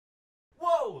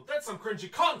Oh, that's some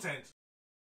cringy content!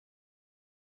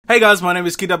 Hey guys, my name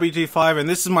is KWG5 and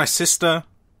this is my sister...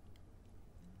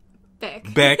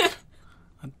 Beck.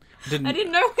 I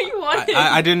didn't know what you wanted.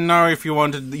 I didn't know if you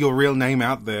wanted your real name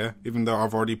out there, even though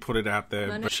I've already put it out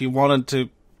there. But she wanted to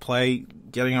play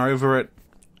Getting Over It,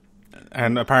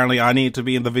 and apparently I need to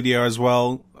be in the video as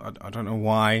well. I don't know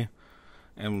why.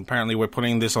 And apparently we're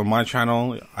putting this on my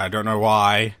channel. I don't know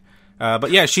why.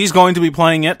 But yeah, she's going to be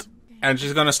playing it, and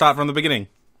she's going to start from the beginning.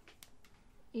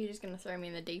 You're just going to throw me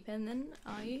in the deep end then,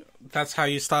 are you? That's how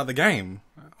you start the game.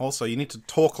 Also, you need to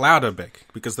talk louder, Beck,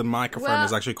 because the microphone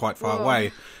is actually quite far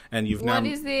away. And you've now... What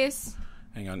is this?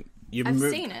 Hang on. I've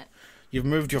seen it. You've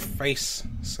moved your face,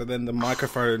 so then the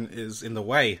microphone is in the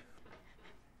way.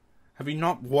 Have you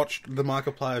not watched the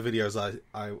Markiplier videos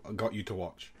I got you to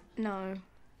watch? No.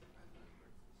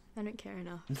 I don't care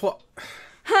enough. What?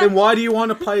 Then why do you want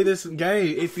to play this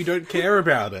game if you don't care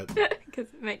about it?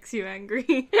 Because it makes you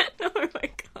angry. No, I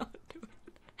can't do it.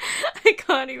 I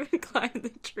can't even climb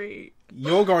the tree.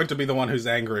 You're going to be the one who's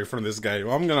angry from this game.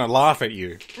 I'm going to laugh at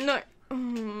you. No.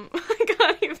 I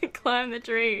can't even climb the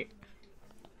tree.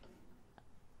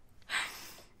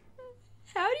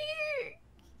 How do you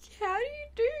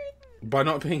do that? By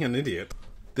not being an idiot.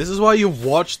 This is why you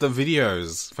watch the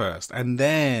videos first, and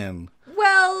then...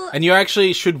 Well... And you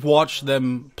actually should watch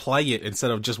them play it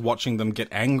instead of just watching them get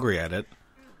angry at it.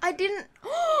 I didn't...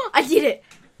 I did it!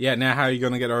 Yeah, now how are you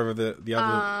going to get over the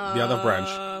other branch?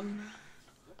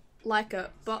 Like a...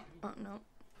 But... Oh, no.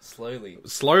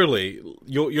 Slowly.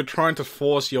 You're trying to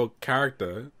force your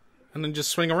character, and then just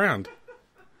swing around.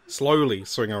 Slowly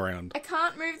swing around. I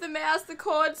can't move the mouse, the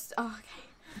cords... Oh, okay.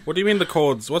 What do you mean the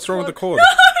cords? What's wrong with the cords?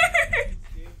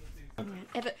 No!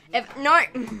 No!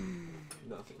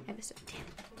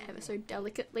 Ever so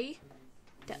delicately.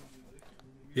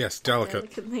 Yes,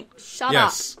 delicate. Delicately. Shut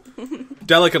yes. up.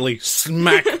 Delicately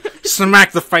smack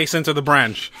the face into the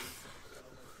branch.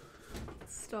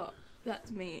 Stop.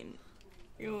 That's mean.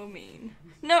 You're mean.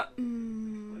 No.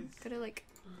 Gotta like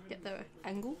get the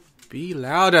angle. Be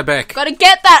louder, Beck. Gotta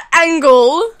get that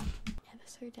angle. Ever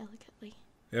so delicately.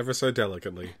 Ever so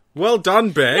delicately. Well done,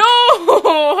 Beck.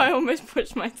 No! I almost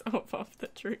pushed myself off the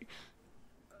tree.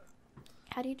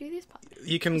 How do you do this part?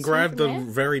 You can grab the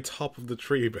very top of the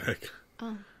tree, Beck.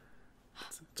 Oh.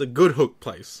 It's a good hook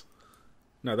place.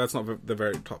 No, that's not the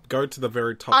very top. Go to the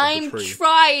very top of the tree.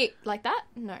 trying... Like that?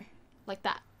 No. Like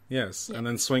that. Yes, and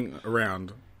then swing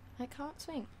around. I can't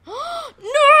swing. No!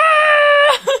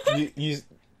 you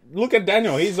look at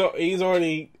Daniel. He's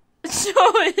already...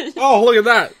 George. Oh, look at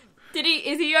that.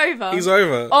 Is he over? He's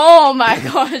over. Oh my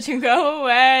god, you go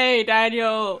away,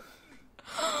 Daniel.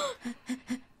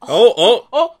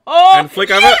 Oh. And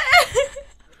flick over.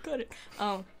 Got it.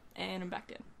 Oh, and I'm back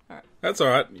in. Alright. That's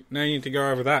alright. Now you need to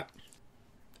go over that.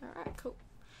 Alright, cool.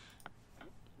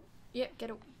 Yep,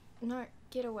 get away.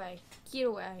 Get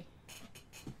away.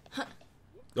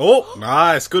 Oh,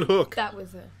 nice. Good hook. That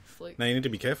was a fluke. Now you need to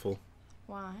be careful.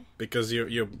 Why? Because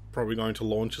you're probably going to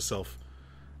launch yourself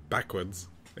backwards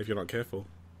if you're not careful.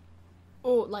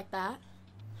 Oh, like that?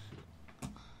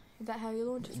 Is that how you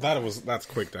launch it? That's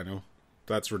quick, Daniel.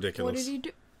 That's ridiculous. What did he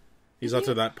do? He's up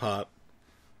to that part.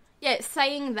 Yeah,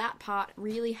 saying that part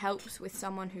really helps with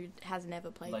someone who has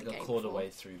never played the game Like a quarter before. way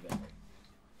through there.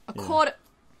 A quarter...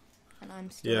 And I'm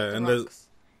still at the and rocks.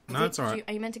 No, it's alright.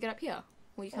 Are you meant to get up here?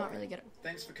 Well, you can't really get up.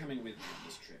 Thanks for coming with me on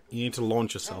this trip. You need to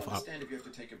launch yourself I up. understand if you have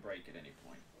to take a break at any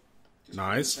point. Just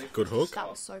Nice. take Good hook. That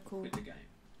was so cool. with the game.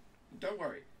 Don't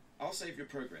worry, I'll save your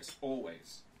progress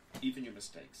always, even your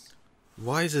mistakes.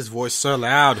 Why is his voice so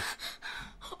loud?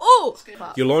 Oh!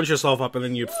 You launch yourself up and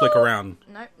then you flick around.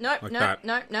 No, that.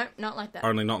 no, not like that.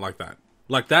 Only not like that.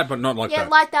 Like that, but not like Yeah, that.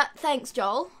 like that. Thanks,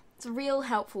 Joel. It's real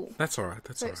helpful. That's alright.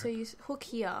 That's alright. So you hook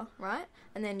here, right?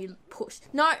 And then you push.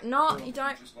 No, you don't. You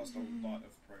just lost a lot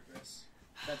of progress.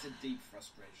 That's a deep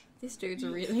frustration. This dude's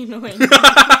really annoying.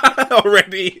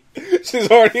 Already. She's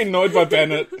already annoyed by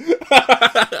Bennett.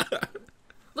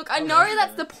 Look, I know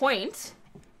that's the point.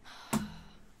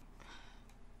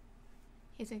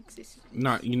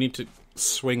 No, you need to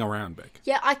swing around, Beck.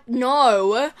 Yeah, I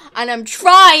know, and I'm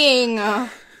trying.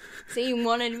 So you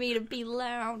wanted me to be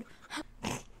loud.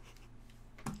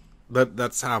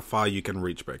 That's how far you can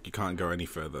reach, Beck. You can't go any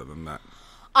further than that.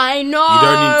 I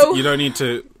know. You don't need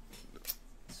to.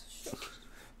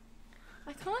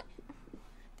 I can't.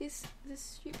 This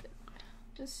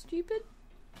stupid.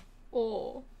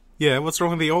 Or. Yeah, what's wrong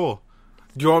with the oar?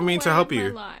 Do you want me to help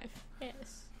you? My life.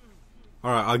 Yes.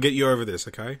 All right, I'll get you over this,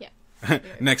 okay? Yeah.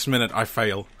 Next minute, I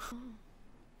fail.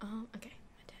 Oh, okay.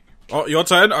 My turn now. Oh, your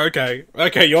turn? Okay.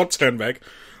 Okay, your turn, Beck.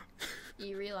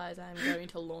 You realise I'm going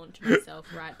to launch myself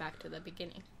right back to the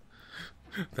beginning.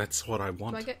 That's what I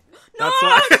want. Do I go? No! That's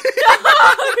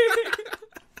what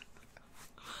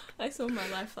I saw my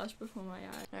life flash before my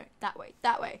eyes. No, that way.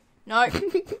 That way. No. How does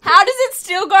it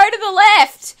still go to the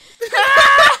left?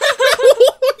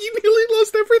 You nearly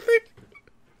lost everything.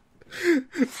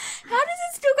 How does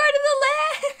it still go to the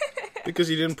left? Because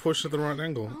you didn't push at the right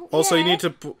angle. Oh, Also, you yeah. need to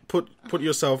put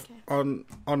yourself on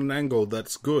an angle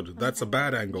that's good. That's a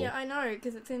bad angle. Yeah, I know,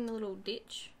 because it's in the little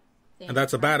ditch thing. And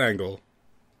that's a bad angle.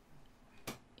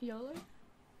 YOLO?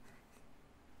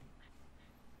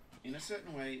 In a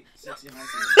certain way, sexy hiking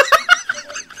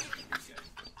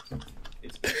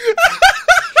is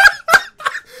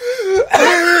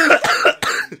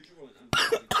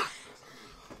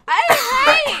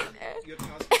I hate! your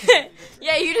task.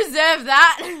 Yeah, you deserve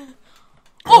that.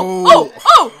 Oh.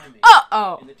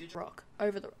 Oh. Rock.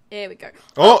 Over the rock. There we go.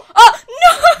 Oh! Oh,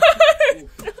 no!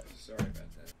 Sorry about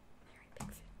that.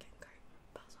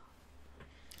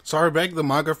 Sorry, Beck, the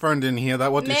microphone didn't hear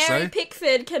that. What did you Mary say?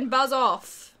 Pickford can buzz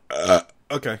off.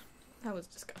 Okay. That was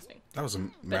disgusting. That was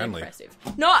But manly. impressive.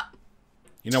 Not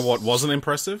You know what wasn't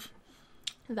impressive?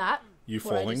 that. You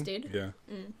What I falling. just did. Yeah.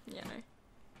 Yeah, no.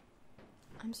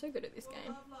 I'm so good at this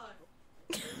game.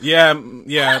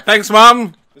 Yeah. Thanks,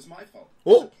 Mum. It was my fault.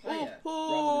 Oh. Player,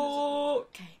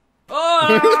 Okay.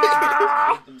 Oh!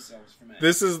 rather than themselves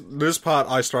from This part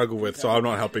I struggle with, so I'm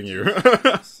not helping you.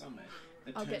 summit.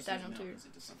 I'll get Daniel too.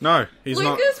 No, he's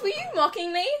not. Lucas, were you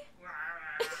mocking me?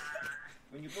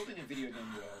 When you're building a video game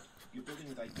world, you're building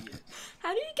with ideas.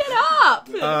 How do you get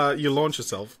up? You launch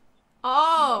yourself.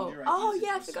 Oh. Your Oh, ideas yeah,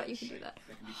 I have forgot some you could do shape that.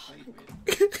 can be played with.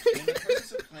 And in the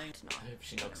process of playing, I hope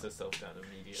she knocks herself down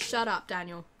immediately. Shut up,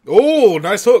 Daniel. Oh,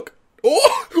 nice hook.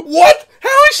 Oh, what?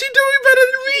 How is she doing better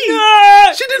than me?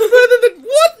 No! She did further than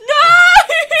what? No!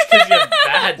 Because you're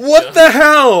bad. What Joe. the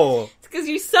hell? It's because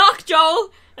you suck, Joel,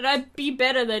 and I'd be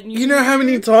better than you. You know how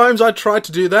many times I tried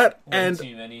to do that, One and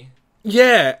too many.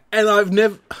 yeah, and I've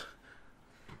never.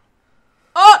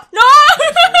 Oh, no!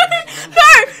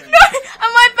 No! No!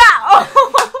 On my back!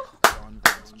 Oh!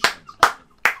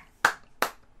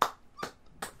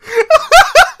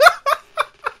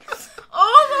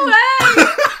 All the way!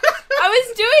 I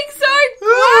was doing so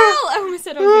well! I almost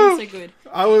said I was doing so good.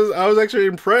 I was actually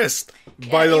impressed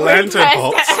by the You were lantern impressed,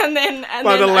 hops. And then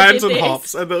By the I did lantern this.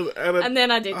 hops, and And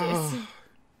then I did this. Oh.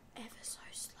 Ever so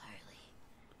slowly,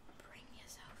 bring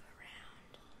yourself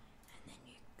around, and then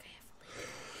you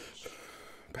carefully.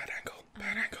 Bad angle.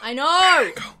 Bad angle. I know.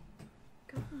 Angle.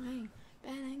 Go away.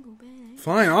 Bad angle. Bad angle.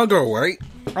 Fine, I'll go away.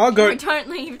 I'll go. No, don't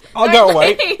leave. I'll Don't go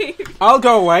away. leave. I'll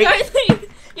go away. Don't leave.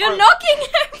 You're knocking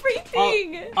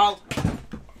everything.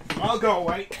 I'll go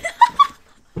away.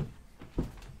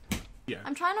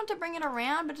 I'm trying not to bring it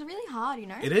around, but it's really hard, you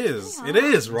know. It is. Really It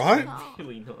hard. is, right?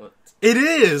 Really not. It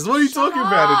is. What are you talking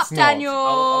about? It's not. Daniel.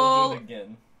 I'll do it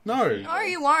again. No. No,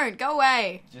 you won't. Go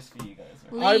away. Just for you guys.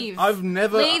 Right? Leave. I've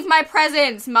never. Leave my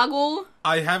presence, Muggle.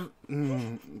 I have.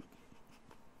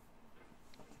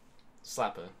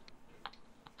 Slap her.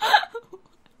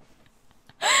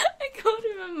 I called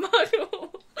him a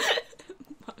Muggle.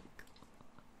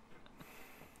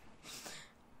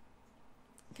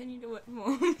 Can you do it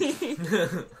more?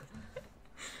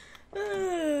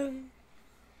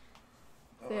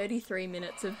 33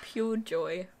 minutes of pure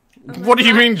joy. What do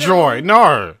you mean, joy?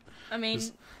 No. I mean,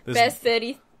 There's- best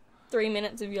 33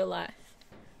 minutes of your life.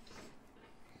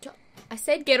 I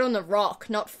said get on the rock,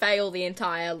 not fail the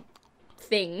entire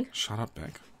thing. Shut up,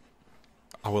 Beck.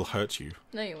 I will hurt you.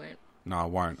 No, you won't. No, I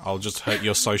won't. I'll just hurt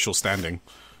your social standing.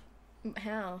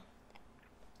 How?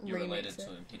 You're Remix related it. to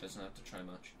him. He doesn't have to try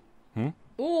much.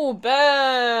 Ooh,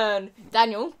 burn!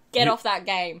 Daniel, get You- off that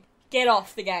game. Get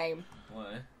off the game.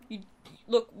 Why?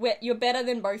 Look, you're better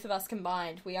than both of us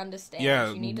combined. We understand.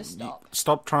 Yeah. You need to stop.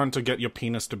 Stop trying to get your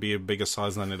penis to be a bigger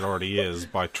size than it already is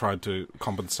by trying to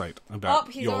compensate about Oh,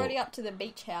 he's your already up to the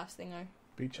beach house thingo.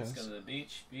 beach Let's go house. to the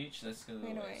beach. Let's go to the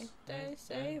Anyway, woods. they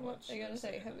say what they gotta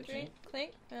say. Have a drink,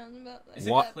 clink, round about. Is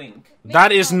What? it clink?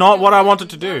 That is not what I wanted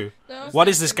to do. What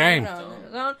is this game?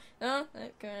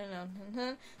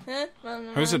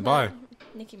 Who's it by?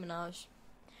 Nicki Minaj.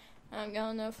 I'm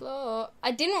on the floor.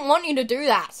 I didn't want you to do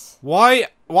that. Why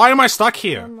am I stuck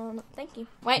here? I'm on. Thank you.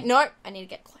 Wait, no. I need to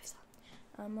get closer.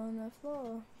 I'm on the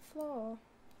floor.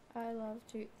 I love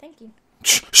to. Thank you.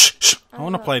 Shh, shh, shh. I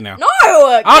want to play now. No!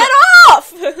 Get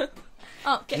off!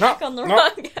 Oh, get No, back on the no.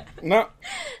 rug. No.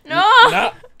 No!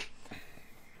 No.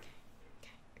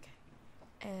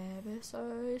 Ever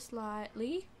so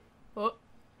slightly. Oh.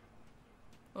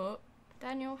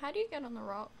 Daniel, how do you get on the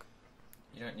rock?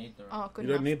 You don't need the Oh, good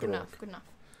You enough. don't need good the enough. rock. Good enough.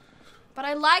 But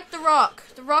I like The Rock.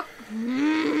 The Rock...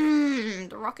 The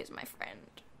Rock is my friend.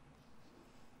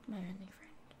 My only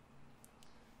friend.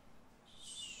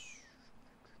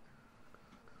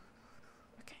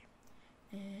 Okay.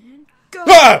 And go.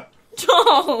 Ah!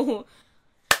 Oh!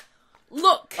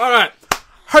 Look! Alright.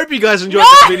 Hope you guys enjoyed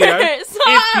this video. Stop!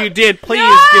 If you did, please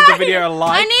No! give the video a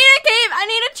like, I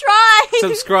need to try!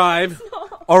 subscribe,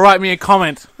 or write me a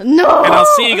comment. No! And I'll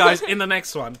see you guys in the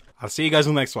next one. I'll see you guys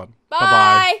in the next one. Bye!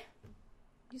 Bye-bye.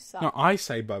 You suck. No, I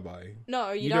say bye-bye.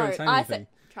 No, you don't don't. say I anything.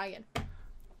 say... Try again.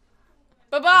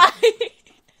 Bye-bye!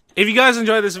 If you guys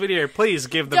enjoyed this video, please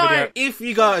give the video... Don't. If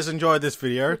you guys enjoyed this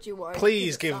video, Which you won't,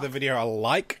 please because it give the sucks. video a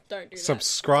like, Don't do that.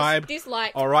 subscribe, Just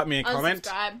dislike. or write me a comment.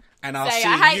 Unsubscribe. And I'll Say,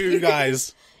 "I hate see you you."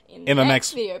 guys in the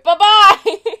next... video.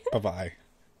 Bye-bye! Bye-bye.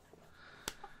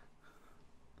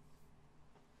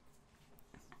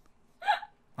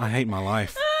 I hate my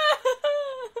life.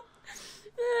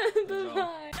 Bye-bye.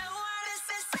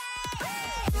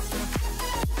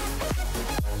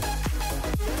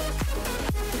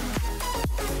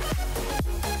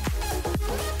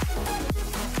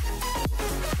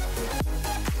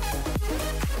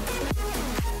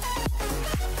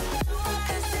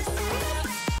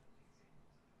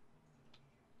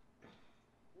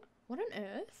 What on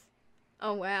earth?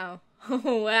 Oh, wow.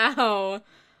 Oh, wow.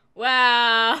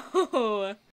 Wow.